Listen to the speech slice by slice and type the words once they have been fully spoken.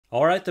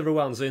Alright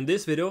everyone, so in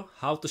this video,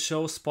 how to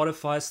show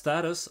Spotify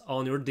status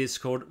on your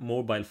Discord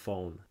mobile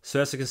phone.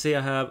 So as you can see, I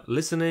have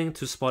listening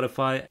to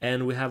Spotify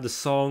and we have the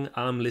song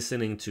I'm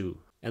listening to.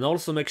 And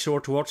also make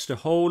sure to watch the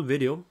whole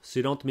video so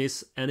you don't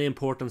miss any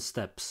important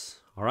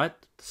steps. Alright,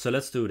 so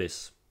let's do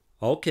this.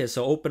 Okay,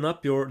 so open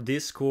up your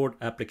Discord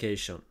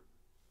application.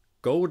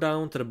 Go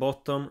down to the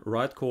bottom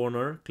right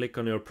corner, click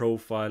on your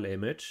profile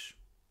image.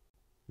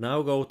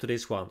 Now go to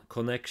this one,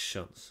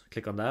 connections.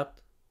 Click on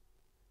that.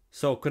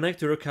 So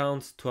connect your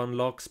account to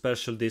unlock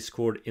special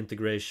Discord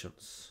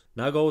integrations.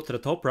 Now go to the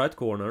top right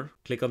corner,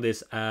 click on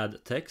this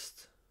add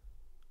text.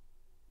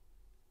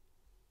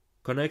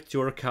 Connect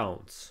your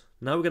accounts.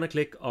 Now we're gonna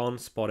click on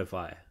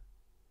Spotify.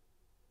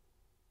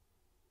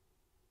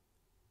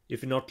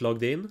 If you're not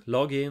logged in,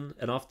 log in,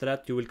 and after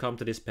that you will come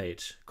to this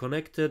page.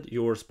 Connected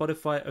your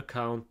Spotify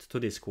account to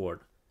Discord.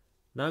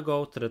 Now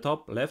go to the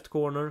top left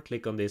corner,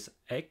 click on this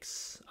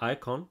X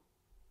icon.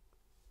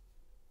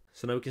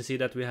 So now we can see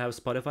that we have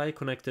Spotify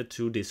connected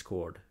to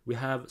Discord. We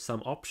have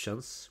some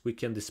options we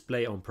can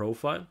display on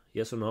profile,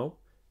 yes or no.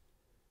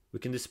 We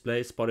can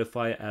display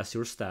Spotify as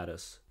your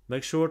status.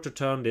 Make sure to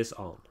turn this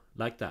on,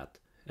 like that.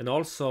 And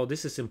also,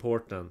 this is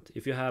important,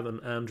 if you have an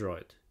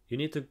Android, you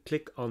need to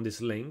click on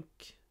this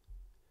link.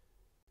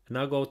 And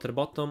now go to the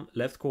bottom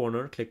left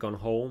corner, click on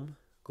Home.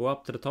 Go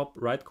up to the top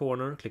right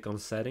corner, click on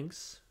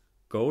Settings.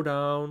 Go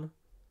down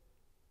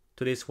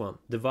to this one,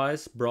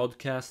 Device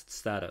Broadcast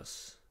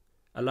Status.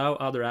 Allow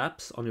other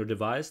apps on your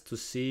device to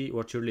see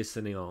what you're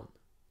listening on.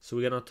 So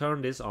we're gonna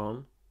turn this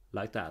on,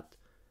 like that.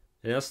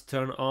 And just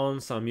turn on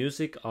some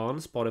music on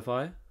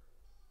Spotify.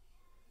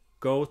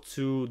 Go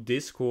to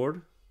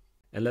Discord.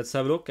 And let's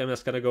have a look. I'm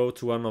just gonna go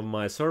to one of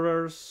my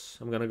servers.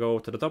 I'm gonna go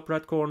to the top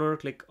right corner,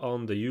 click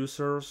on the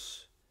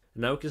users.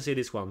 And now you can see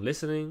this one,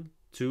 listening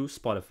to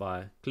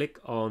Spotify. Click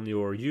on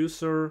your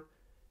user.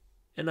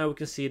 And now we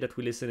can see that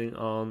we're listening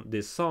on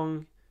this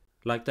song.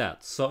 Like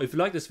that. So if you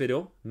like this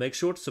video, make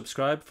sure to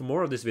subscribe for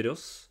more of these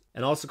videos.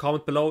 And also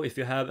comment below if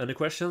you have any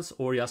questions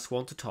or just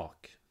want to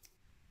talk.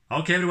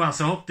 Okay everyone,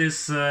 so I hope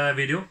this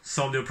video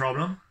solved your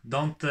problem.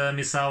 Don't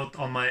miss out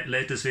on my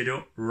latest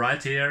video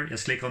right here.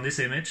 Just click on this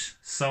image.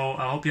 So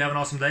I hope you have an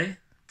awesome day.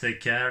 Take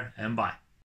care and bye.